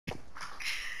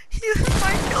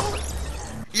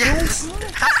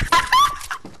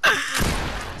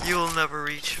You will never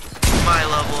reach my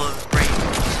level of brain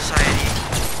society.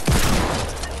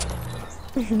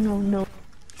 No.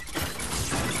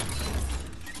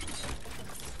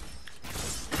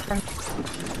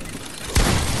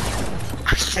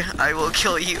 I will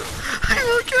kill you. I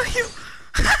will kill you.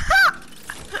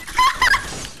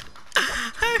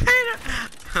 I made it.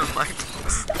 My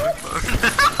phone.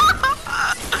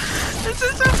 This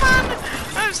is so fun.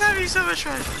 I'm just having so much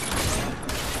fun.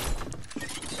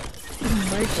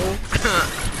 Michael.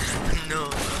 No.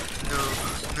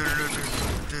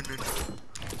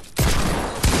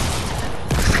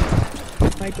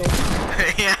 Michael.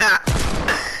 Yeah.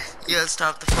 You gotta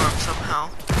stop the farm somehow.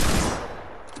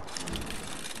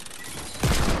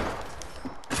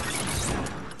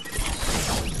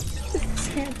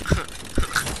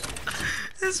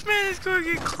 This man is going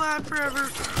to get clapped forever.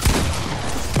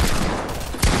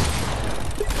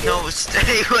 No,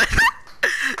 stay with.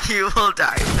 You will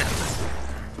die with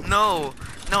him. No,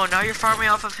 now you're farming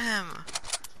off of him.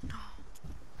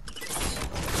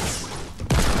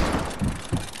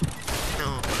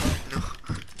 No.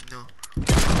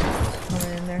 I'm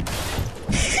in there.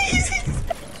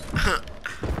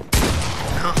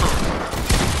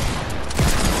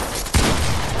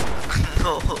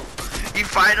 No. You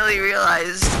finally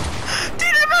realized.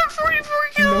 Dude, I'm at 44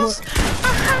 kills. No.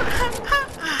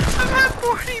 I'm at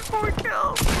 44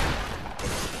 kills.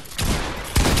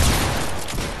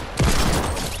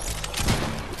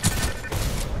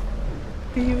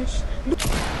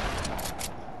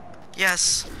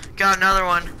 Yes, got another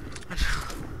one.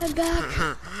 I'm back.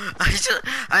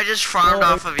 I just farmed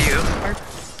off of you.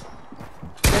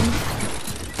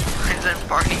 I've been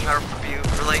farming off of you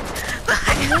for like.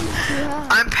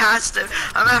 I'm past it.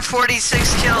 I'm at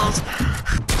 46 kills.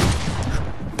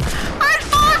 I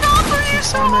farmed off of you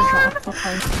so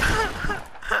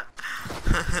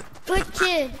hard. Good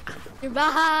kid. You're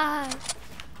behind.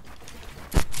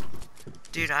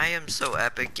 Dude, I am so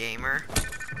epic gamer.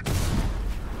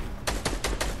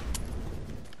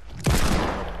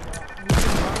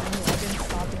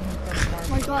 Oh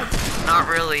my god. Not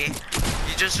really.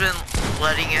 You just been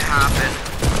letting it happen.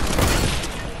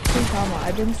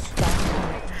 I've been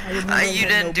stopping. You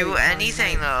didn't do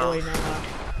anything though.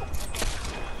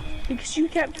 Because you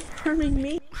kept farming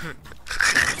me.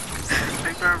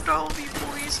 I farmed all of you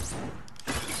boys.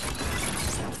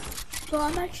 Well,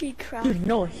 I'm actually crying. Dude,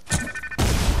 no.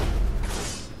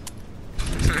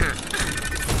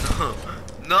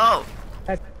 No.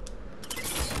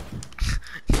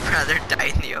 You'd rather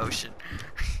die in the ocean.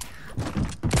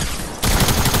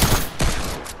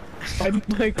 I'm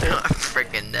Michael. I'm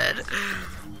freaking dead.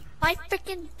 My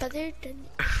freaking brother didn't.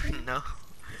 No.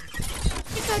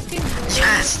 You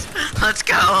Yes! Let's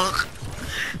go!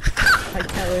 I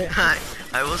tell it.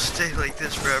 I will stay like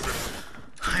this forever.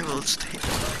 I will stay.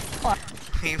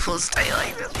 We will stay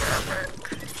like this forever.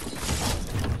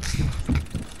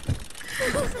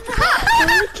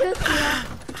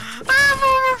 I have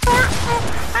over 4.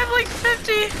 I have like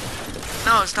 50.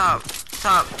 No, stop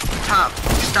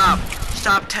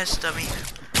test dummy.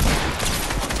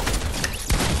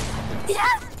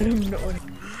 Yes!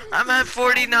 I'm at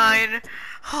 49.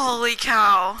 Holy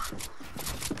cow.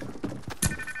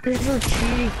 You're so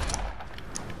cheating.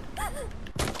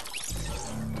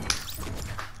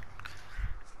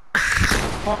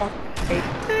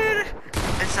 Dude,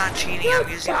 it's not cheating. I'm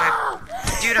using my.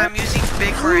 Dude, I'm using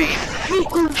big brain.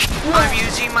 I'm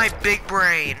using my big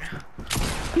brain.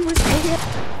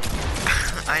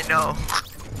 I know.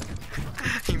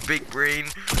 Big brain.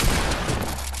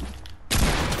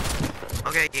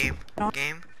 Okay, game.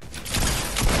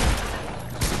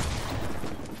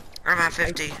 I'm at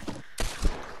 50.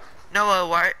 Noah,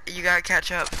 why you gotta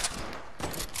catch up?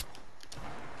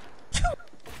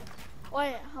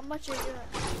 Wait, how much are you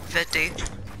at? 50.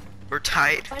 We're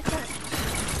tied.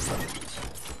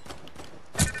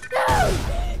 No!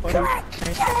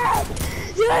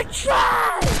 You're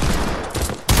trash!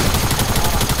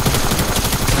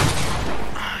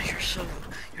 Oh,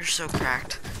 you're so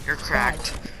cracked. You're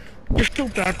cracked. You're still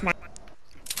back, my.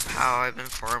 How I've been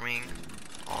farming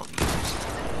all these.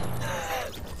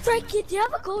 Frankie, do you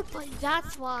have a gold plate?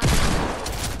 That's why.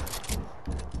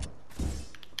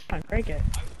 I break it.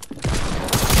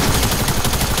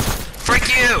 Frick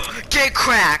you! Get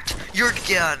cracked! You're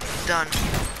done.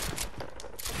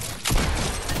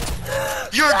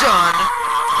 You're done!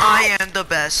 I am the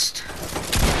best.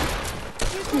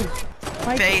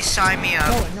 Faye, sign me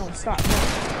up. No, stop. No.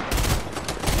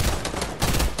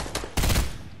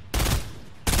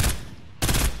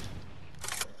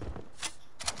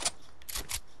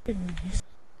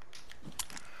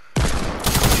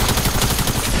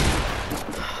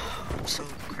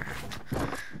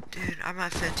 I'm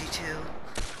at 52.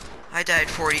 I died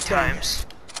 40 times.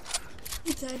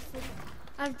 You died for.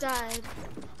 I've died.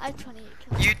 I have 28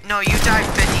 kills. You died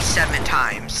 57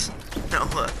 times. No,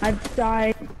 look. I've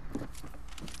died.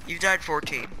 You died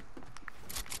 14.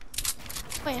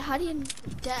 Wait, how do you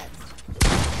dead?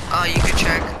 You can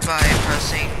check by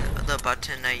pressing the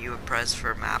button that you would press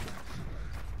for map.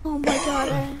 Oh my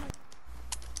god.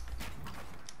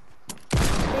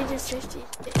 They just 50.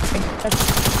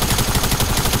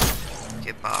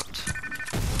 Get bopped.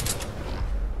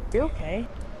 You okay?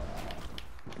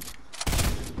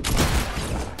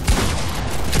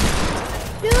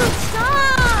 Dude,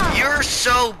 stop! You're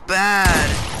so bad.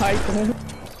 Michael.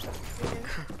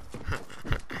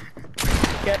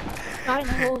 Get. I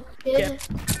know, kid.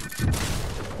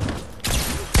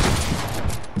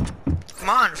 Come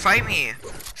on, fight me.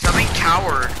 Stop being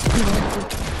coward.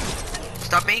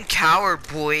 Stop being coward,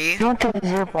 boy. You want to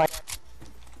deserve like.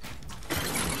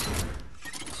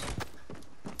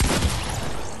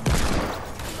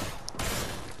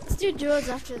 Let's do duos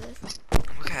after this.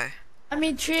 Okay. I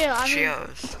mean trio. I mean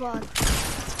Trios. squad.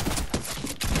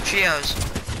 Trios.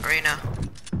 Arena.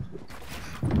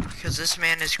 Because this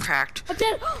man is cracked. I'm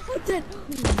dead. I'm dead.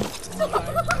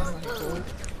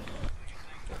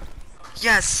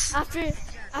 Yes.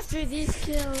 After these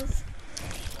kills.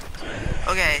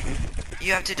 Okay.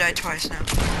 You have to die twice now.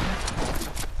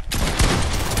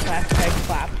 Hashtag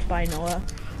clapped by Noah.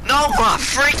 No,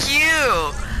 frick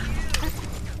you!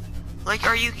 Like,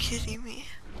 are you kidding me?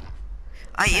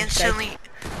 I instantly,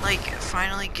 like,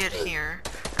 finally get here,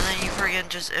 and then you freaking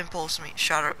just impulse me,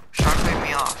 shockwave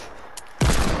me off.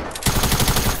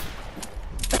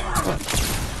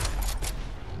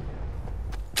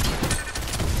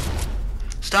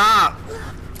 Stop!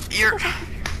 You're...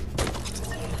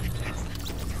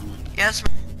 Yes,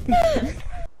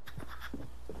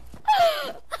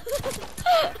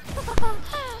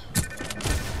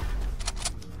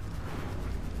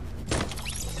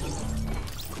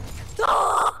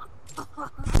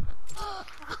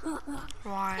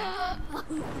 why?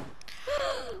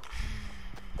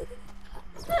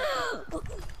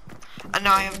 No,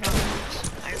 I have no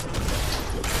guns.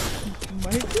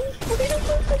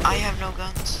 I have no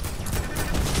guns.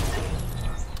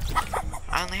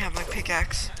 I only have my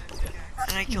pickaxe.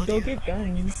 And I killed you. Go get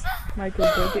guns. Michael,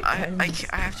 go get guns.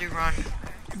 I have to run.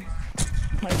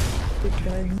 Michael, get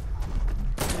guns.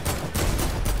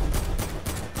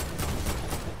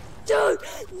 Dude,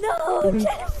 no! I'm trying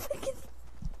to freaking...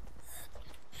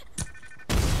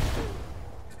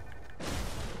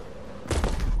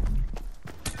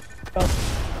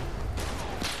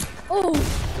 Oh!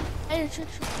 I had a trick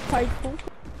shot. Michael.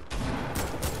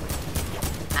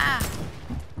 Ah!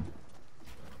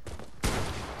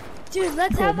 Dude,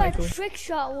 let's Cool, have Michael. a trick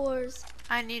shot wars.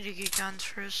 I need to get guns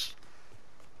first.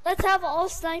 Let's have all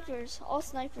snipers. All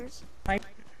snipers. Mike.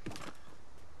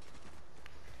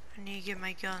 I need to get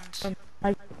my guns.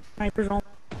 My sniper's on.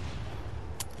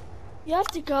 You have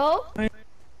to go? Right.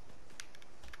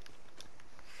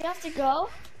 You have to go?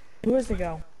 Who has to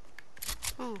go?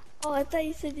 Ooh. Oh, I thought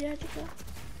you said you had to go.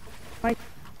 Mike.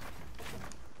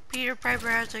 Peter Piper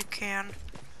has a can.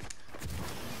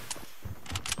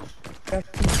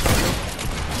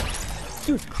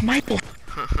 Dude, Michael.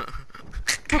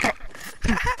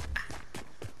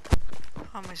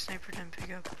 Oh, my sniper didn't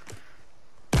pick up.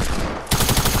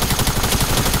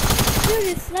 Dude,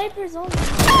 it's snipers only.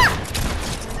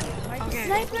 Okay.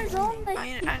 Snipers only.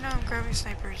 I know, I'm grabbing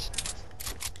snipers.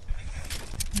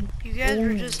 You guys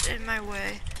were just in my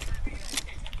way.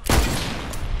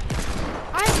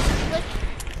 I'm like,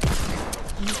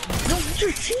 No,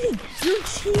 you're cheating. You're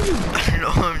cheating. No,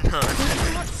 I'm not.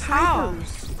 How?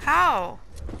 Snipers. How?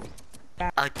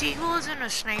 A deagle isn't a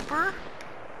sniper?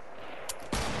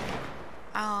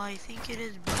 Oh, I think it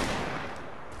is.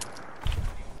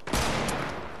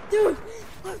 dude,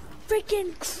 we're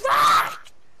freaking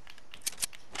cracked.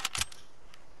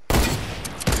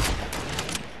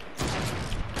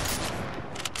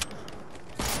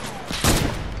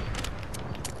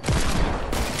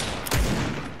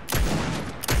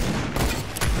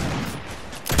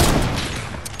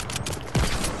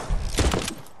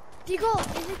 Deagle,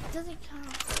 it doesn't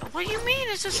count. What do you mean?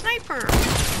 It's a sniper.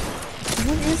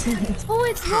 What is it? Oh,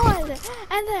 it's not.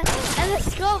 And the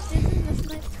scope isn't the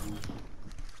sniper.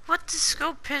 What, the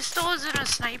scope pistol isn't a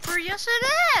sniper? Yes, it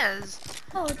is.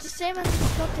 Oh, it's the same as the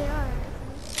scope they are.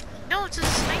 No, it's a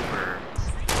sniper.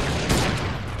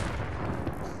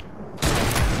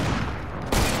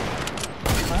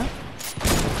 Huh?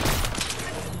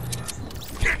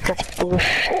 That's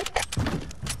bullshit.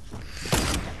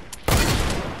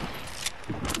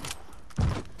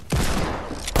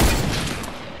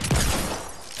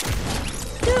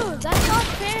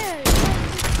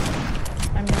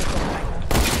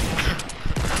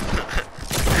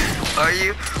 Are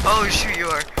you? Oh shoot, you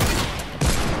are.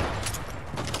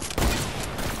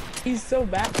 He's so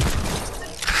bad.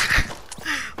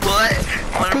 What?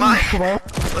 What am I?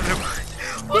 What am I?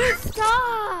 Dude,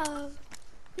 stop!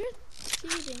 You're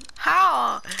cheating.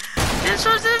 How? This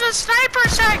was in the sniper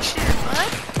section,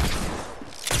 what?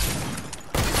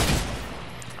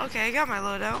 Okay, I got my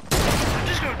loadout. I'm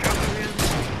just gonna drop my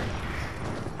guns.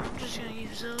 I'm just gonna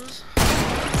use those.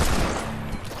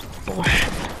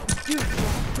 Dude,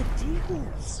 drop the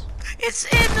deagles. It's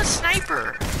in the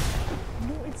sniper.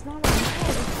 No, it's not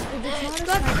allowed. It's not a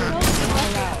Got sniper. so It's not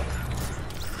allowed.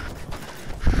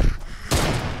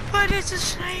 But it's a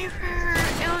sniper.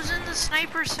 It was in the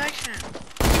sniper section.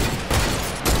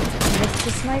 It's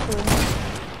the sniper.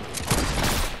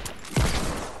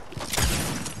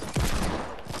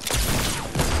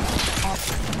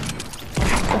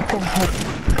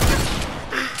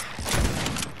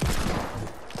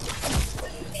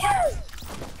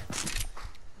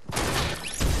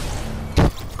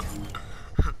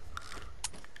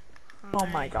 Oh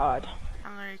my god.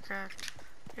 I'm already cracked.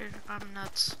 Dude, I'm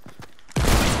nuts.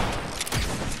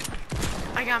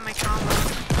 I got my combo.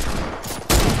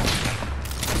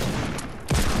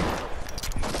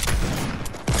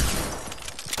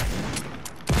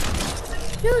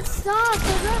 Dude, stop!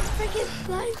 They're not freaking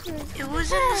snipers. It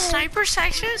was in the sniper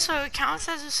section, so it counts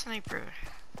as a sniper.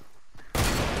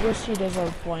 Wish she does have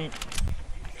a point.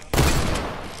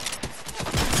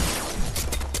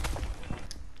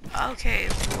 Okay.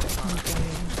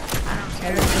 I don't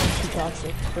care. Everything's too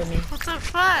toxic for me. What the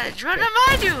fudge? What am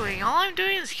I doing? All I'm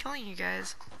doing is killing you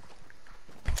guys.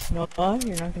 No,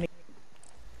 you're not gonna.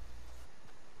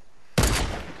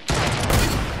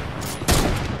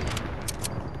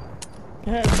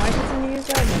 Michael's gonna use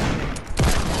that?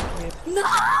 No!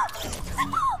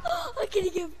 I'm gonna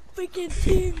get freaking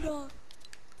teamed off.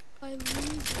 I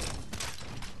lose it.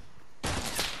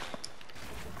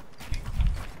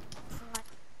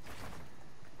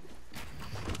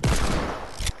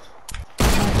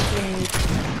 Michael's gonna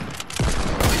use.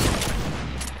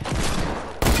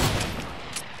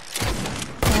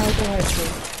 Oh, go ahead,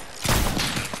 please.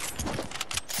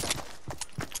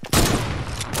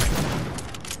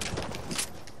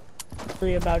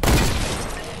 Really about you.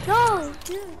 No,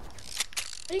 dude.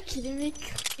 Are you kidding me?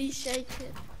 Please shake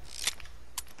it.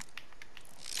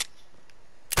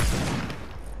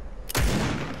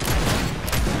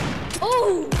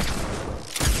 Oh!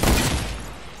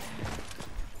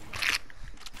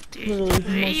 Dude, Literally the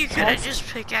maybe most you could have toxic- just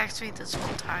pickaxed me this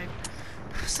whole time.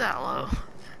 It's that low.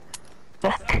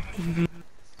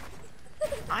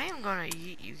 I am gonna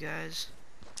eat you guys.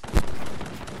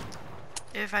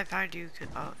 If I find you, could.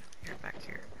 Oh, you're back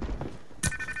here.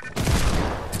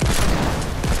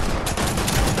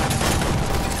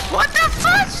 What the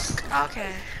fuck?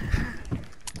 Okay.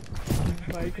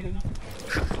 Michael.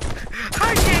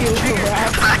 I'm getting Feel the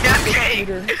wrath I'm of the getting.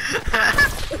 shooter.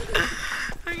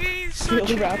 I'm getting so Feel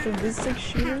the wrath triggered. of this 6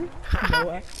 shooter.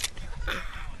 Noah.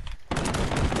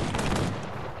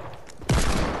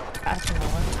 That's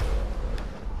Noah.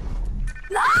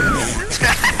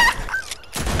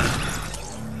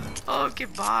 Oh,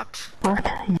 get bopped.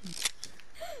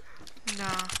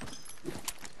 Nah.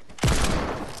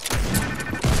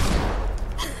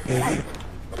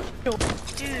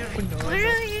 Dude,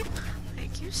 literally,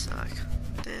 like, you suck,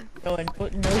 dude. No, and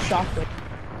put no shockwave.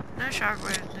 No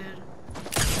shockwave, dude.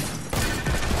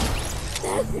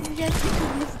 Yes, you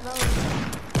can use those.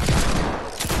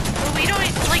 But we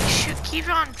don't, like, keep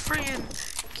on friggin'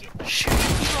 shooting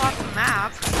people off the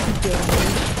map.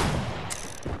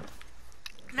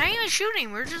 Not even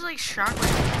shooting, we're just, like,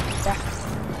 shockwave. Yeah.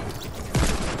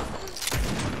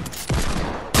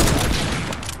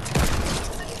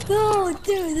 No,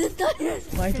 dude, that's not your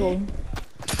Michael.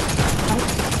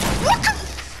 What the?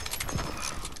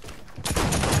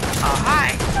 Oh,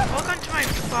 hi. Welcome to my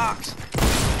box.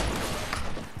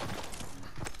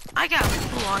 I got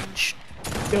plunged.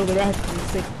 Feel the wrath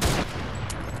of the 6.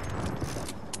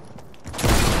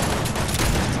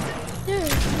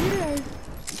 Dude,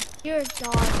 you're a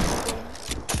dog. Dude.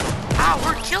 Wow,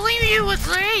 we're killing you with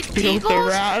great Feel the deagles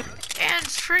wrath. and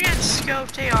friggin'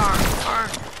 scoped AR. Or,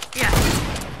 yeah.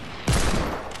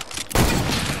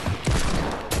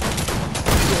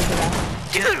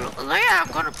 Dude, like, I'm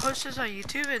gonna post this on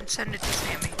YouTube and send it to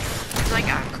Sammy. Like,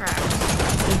 I'm cracked.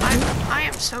 I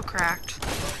am so cracked.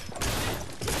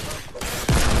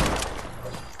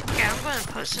 Okay, I'm gonna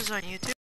post this on